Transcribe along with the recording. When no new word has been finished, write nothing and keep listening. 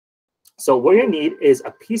So what you're gonna need is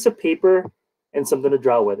a piece of paper and something to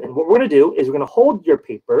draw with. And what we're gonna do is we're gonna hold your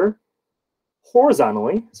paper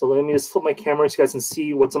horizontally. So let me just flip my camera so you guys can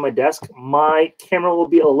see what's on my desk. My camera will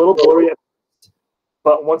be a little blurry,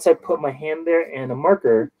 but once I put my hand there and a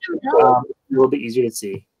marker, a little bit easier to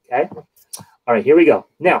see, okay? All right, here we go.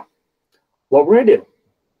 Now, what we're gonna do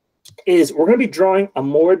is we're gonna be drawing a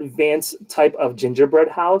more advanced type of gingerbread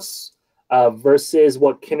house versus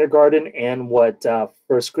what kindergarten and what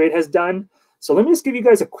first grade has done. So let me just give you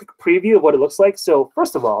guys a quick preview of what it looks like. So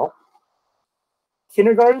first of all,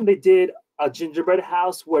 kindergarten, they did a gingerbread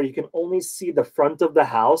house where you can only see the front of the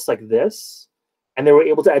house like this. And they were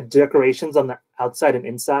able to add decorations on the outside and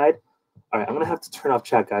inside. All right, I'm going to have to turn off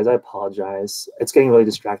chat, guys. I apologize. It's getting really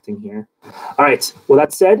distracting here. All right, well,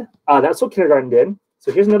 that said, that's what kindergarten did.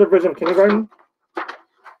 So here's another version of kindergarten.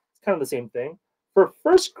 It's kind of the same thing. For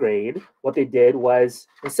first grade, what they did was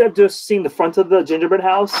instead of just seeing the front of the gingerbread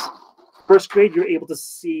house, first grade, you're able to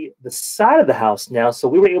see the side of the house now. So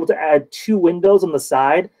we were able to add 2 windows on the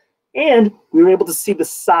side, and we were able to see the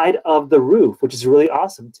side of the roof, which is really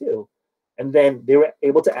awesome too. And then they were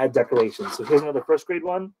able to add decorations. So here's another first grade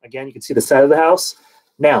one. Again, you can see the side of the house.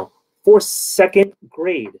 Now, for second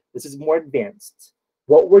grade, this is more advanced.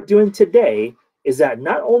 What we're doing today is that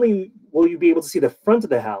not only will you be able to see the front of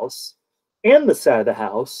the house and the side of the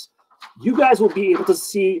house, you guys will be able to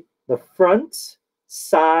see the front,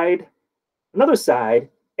 side, another side,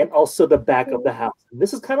 and also the back of the house. And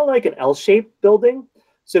this is kind of like an L-shaped building.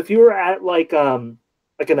 So if you were at like in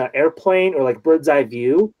an airplane or like bird's eye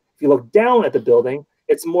view, if you look down at the building,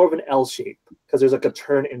 it's more of an L shape because there's like a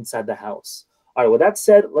turn inside the house. All right, with that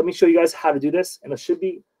said, let me show you guys how to do this, and it should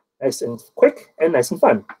be nice and quick and nice and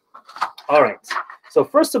fun. All right, so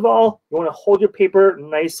first of all, you want to hold your paper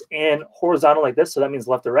nice and horizontal like this. So that means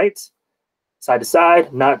left to right, side to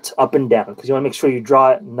side, not up and down, because you want to make sure you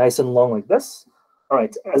draw it nice and long like this. All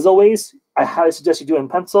right, as always, I highly suggest you do it in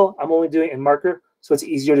pencil. I'm only doing it in marker, so it's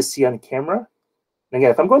easier to see on camera. And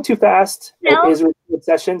again, if I'm going too fast, it is a recorded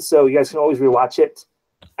session, so you guys can always rewatch it.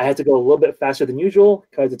 I had to go a little bit faster than usual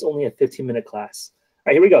because it's only a 15-minute class. All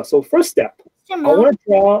right, here we go. So first step, I want to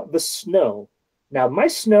draw the snow. Now, my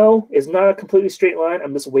snow is not a completely straight line.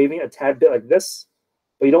 I'm just waving a tad bit like this.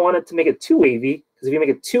 But you don't want it to make it too wavy, because if you make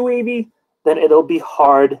it too wavy, then it'll be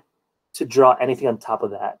hard to draw anything on top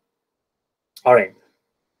of that. All right.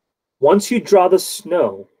 Once you draw the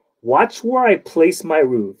snow, watch where I place my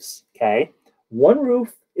roofs, okay? One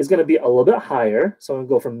roof is going to be a little bit higher. So I'm going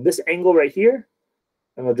to go from this angle right here.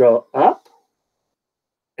 I'm going to draw up.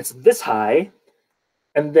 It's this high.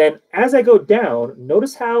 And then as I go down,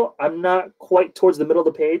 notice how I'm not quite towards the middle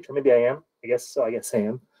of the page. Or maybe I am. I guess so. I guess I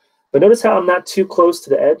am. But notice how I'm not too close to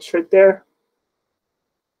the edge right there.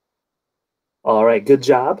 All right. Good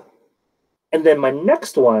job. And then my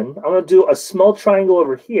next one, I'm going to do a small triangle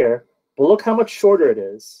over here. But look how much shorter it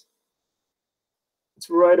is. It's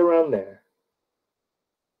right around there.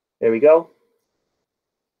 There we go.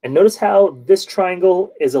 And notice how this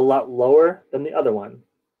triangle is a lot lower than the other one.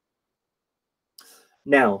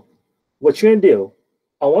 Now, what you're going to do,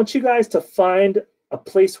 I want you guys to find a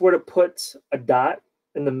place where to put a dot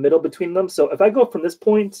in the middle between them. So if I go from this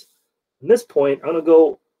point and this point, I'm going to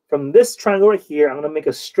go from this triangle right here. I'm going to make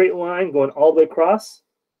a straight line going all the way across.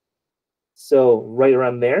 So right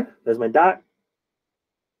around there, there's my dot.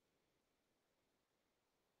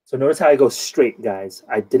 So notice how I go straight, guys.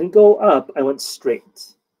 I didn't go up, I went straight.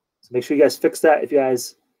 So make sure you guys fix that if you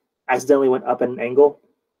guys accidentally went up at an angle.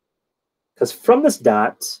 Because from this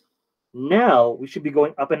dot, now we should be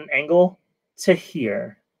going up at an angle to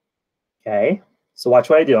here. Okay, so watch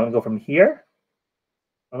what I do. I'm gonna go from here,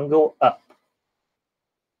 I'm gonna go up.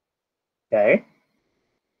 Okay.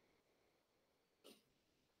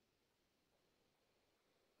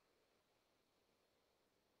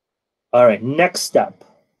 All right, next step.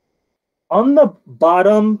 On the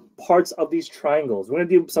bottom parts of these triangles, we're going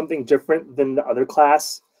to do something different than the other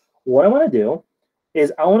class. What I want to do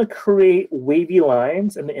is I want to create wavy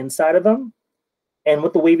lines in the inside of them. And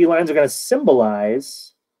what the wavy lines are going to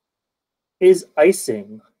symbolize is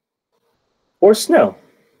icing or snow.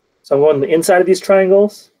 So I'm going on the inside of these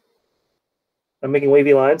triangles. I'm making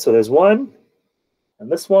wavy lines. So there's one and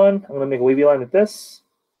this one. I'm going to make a wavy line with this.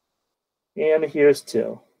 And here's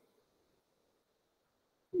 2.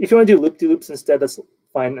 If you want to do loop-de-loops instead, that's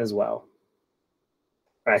fine as well.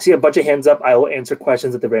 All right, I see a bunch of hands up. I will answer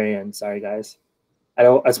questions at the very end. Sorry, guys. I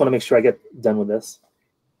just want to make sure I get done with this.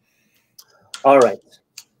 All right.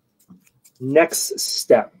 Next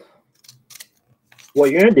step. What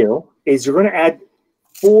you're going to do is you're going to add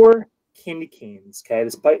 4 candy canes. Okay,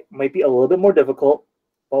 this might be a little bit more difficult,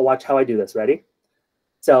 but watch how I do this. Ready?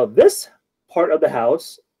 So this part of the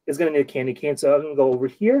house is going to need a candy cane. So I'm going to go over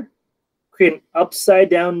here, create an upside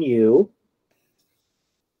down U,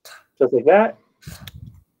 just like that.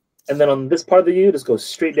 And then on this part of the U, just go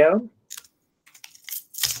straight down.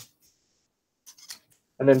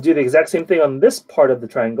 And then do the exact same thing on this part of the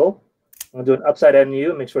triangle. I'm going to do an upside down U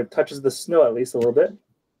and make sure it touches the snow at least a little bit.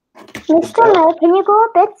 Mr. Mil, can you go a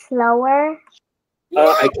bit slower?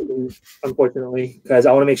 I can, unfortunately, because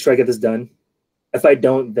I want to make sure I get this done. If I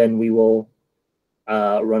don't, then we will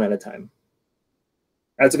run out of time.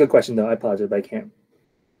 That's a good question, though. I apologize, but I can't.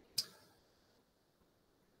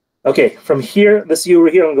 Okay, from here, this U over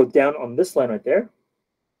here, I'm going to go down on this line right there.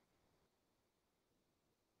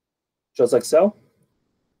 Just like so.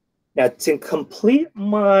 Now, to complete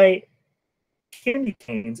my candy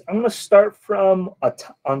canes, I'm going to start from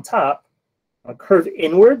on top, curve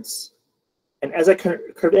inwards. And as I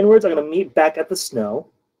curve inwards, I'm going to meet back at the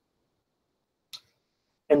snow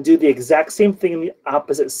and do the exact same thing on the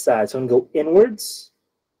opposite side. So I'm going to go inwards,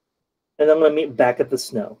 and then I'm going to meet back at the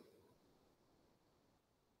snow.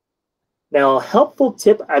 Now, a helpful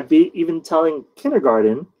tip I'd be even telling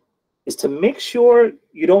kindergarten is to make sure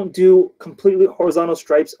you don't do completely horizontal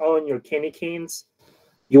stripes on your candy canes.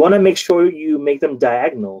 You want to make sure you make them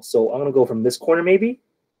diagonal. So I'm going to go from this corner maybe,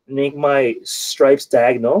 and make my stripes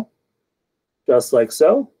diagonal, just like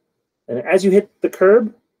so. And as you hit the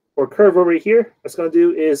curb or curve over here, what it's going to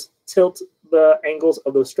do is tilt the angles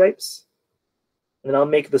of those stripes. And then I'll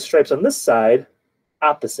make the stripes on this side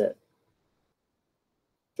opposite,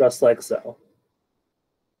 just like so.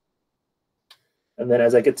 And then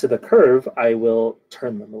as I get to the curve, I will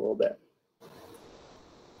turn them a little bit.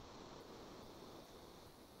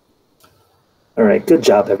 All right, good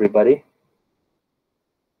job, everybody.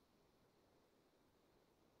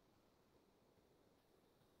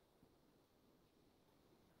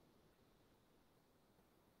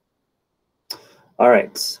 All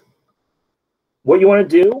right. What you want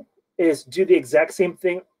to do is do the exact same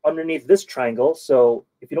thing underneath this triangle. So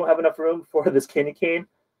if you don't have enough room for this candy cane,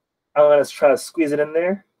 I'm going to try to squeeze it in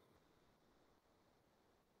there.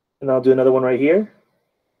 And I'll do another one right here.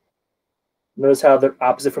 Notice how they're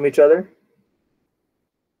opposite from each other.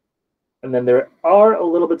 And then they are a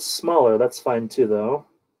little bit smaller. That's fine too, though.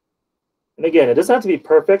 And again, it doesn't have to be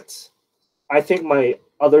perfect. I think my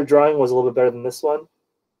other drawing was a little bit better than this one.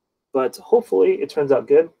 But hopefully it turns out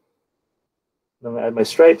good. And I'm going to add my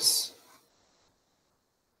stripes.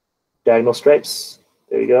 Diagonal stripes.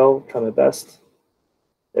 There you go. Try my best.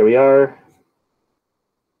 There we are.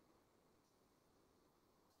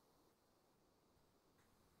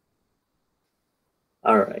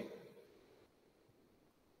 All right.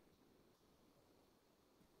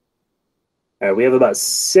 All right, we have about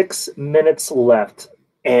 6 minutes left,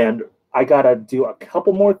 and I gotta do a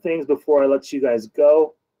couple more things before I let you guys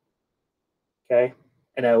go. Okay,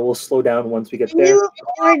 and I will slow down once we get there. Can you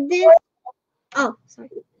record this? Oh, sorry.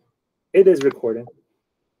 It is recording.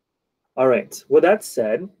 All right, with that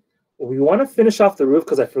said, we want to finish off the roof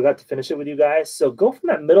because I forgot to finish it with you guys. So go from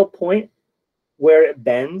that middle point where it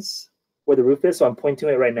bends, where the roof is. So I'm pointing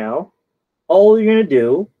to it right now. All you're gonna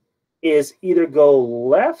do is either go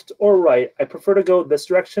left or right. I prefer to go this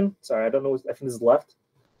direction. Sorry, I don't know. I think this is left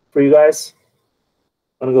for you guys.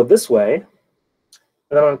 I'm gonna go this way, and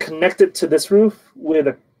then I'm gonna connect it to this roof with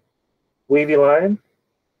a wavy line,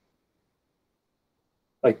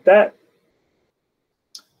 like that.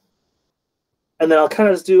 And then I'll kind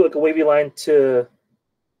of just do like a wavy line to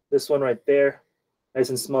this one right there, nice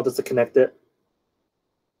and small, just to connect it.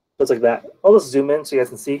 Just like that. I'll just zoom in so you guys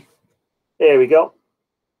can see. There we go.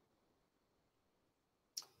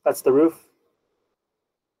 That's the roof.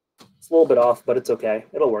 It's a little bit off, but it's okay.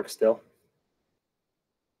 It'll work still.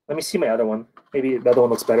 Let me see my other one. Maybe the other one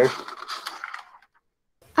looks better.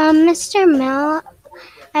 Mr. Mil,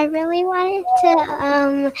 I really wanted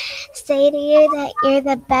to say to you that you're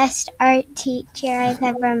the best art teacher I've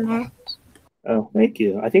ever met. Oh, thank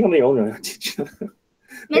you. I think I'm the only art teacher.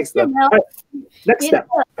 Next Mr. Mil, right, next step.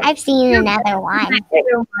 I've seen another one.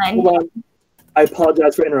 Hold on. I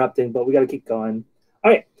apologize for interrupting, but we got to keep going. All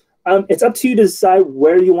right. It's up to you to decide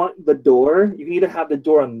where you want the door. You can either have the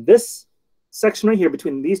door on this section right here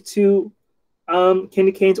between these two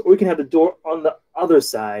candy canes, or you can have the door on the other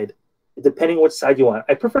side, depending on which side you want.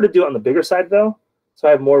 I prefer to do it on the bigger side, though, so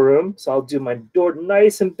I have more room. So I'll do my door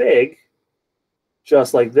nice and big,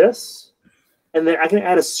 just like this. And then I can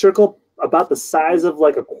add a circle about the size of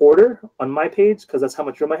like a quarter on my page, because that's how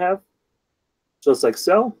much room I have, just like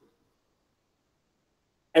so.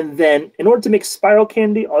 And then in order to make spiral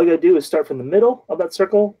candy, all you gotta do is start from the middle of that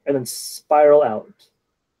circle and then spiral out.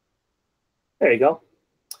 There you go.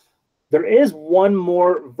 There is one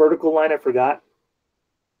more vertical line I forgot,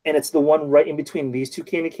 and it's the one right in between these two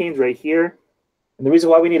candy canes right here. And the reason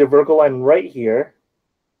why we need a vertical line right here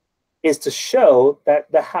is to show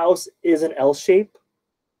that the house is an L shape.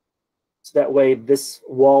 So that way this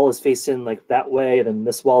wall is facing like that way, and then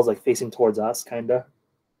this wall is like facing towards us, kind of.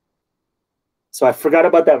 So I forgot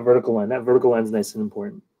about that vertical line. That vertical line is nice and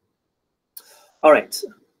important. All right.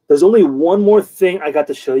 There's only one more thing I got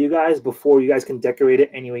to show you guys before you guys can decorate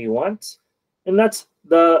it any way you want. And that's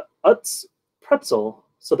the Utz pretzel.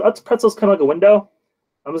 So the Utz pretzel is kind of like a window.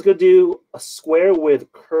 I'm just going to do a square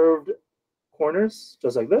with curved corners,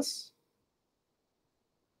 just like this.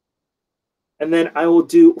 And then I will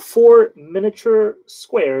do 4 miniature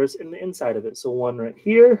squares in the inside of it. So one right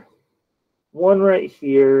here, one right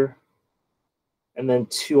here, and then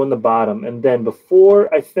 2 on the bottom. And then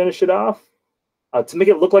before I finish it off, to make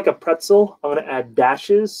it look like a pretzel, I'm going to add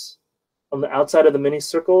dashes on the outside of the mini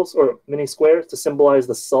circles or mini squares to symbolize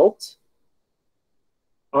the salt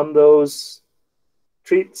on those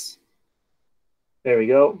treats. There we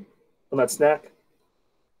go, on that snack.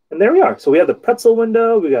 And there we are. So we have the pretzel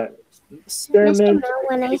window. We got experiment. Mr. Mil,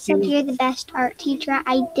 when I said you're the best art teacher,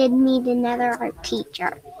 I did need another art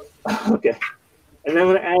teacher. Okay. And then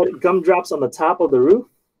I'm going to add gumdrops on the top of the roof,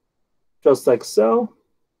 just like so.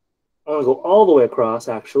 I'm going to go all the way across,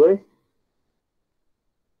 actually.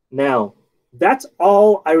 Now, that's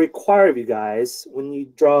all I require of you guys when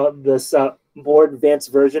you draw this more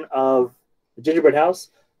advanced version of the gingerbread house.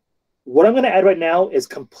 What I'm going to add right now is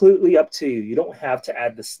completely up to you. You don't have to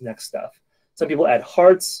add this next stuff. Some people add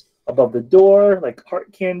hearts above the door, like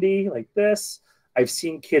heart candy, like this. I've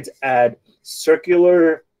seen kids add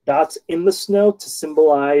circular dots in the snow to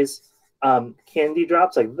symbolize candy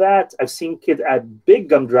drops like that. I've seen kids add big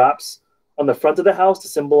gumdrops on the front of the house to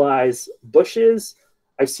symbolize bushes.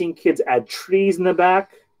 I've seen kids add trees in the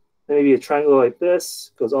back. Maybe a triangle like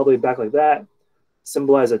this goes all the way back like that.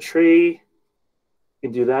 Symbolize a tree. You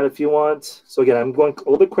can do that if you want. So again, I'm going a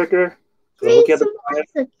little bit quicker.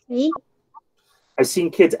 I've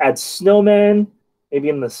seen kids add snowmen, maybe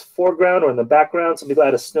in the foreground or in the background. Some people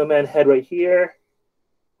add a snowman head right here.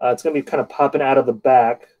 It's going to be kind of popping out of the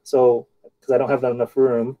back, so because I don't have that enough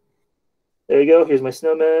room. There you go. Here's my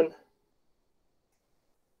snowman.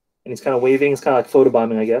 And he's kind of waving. It's kind of like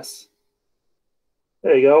photobombing, I guess.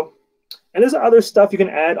 There you go. And there's other stuff you can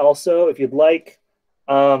add also if you'd like.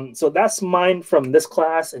 So that's mine from this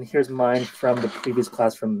class, and here's mine from the previous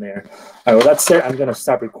class from there. All right, well, that's it. I'm going to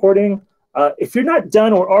stop recording. If you're not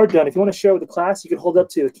done or are done, if you want to share with the class, you can hold up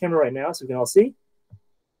to the camera right now so we can all see.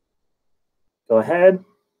 Go ahead.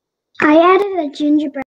 I added a gingerbread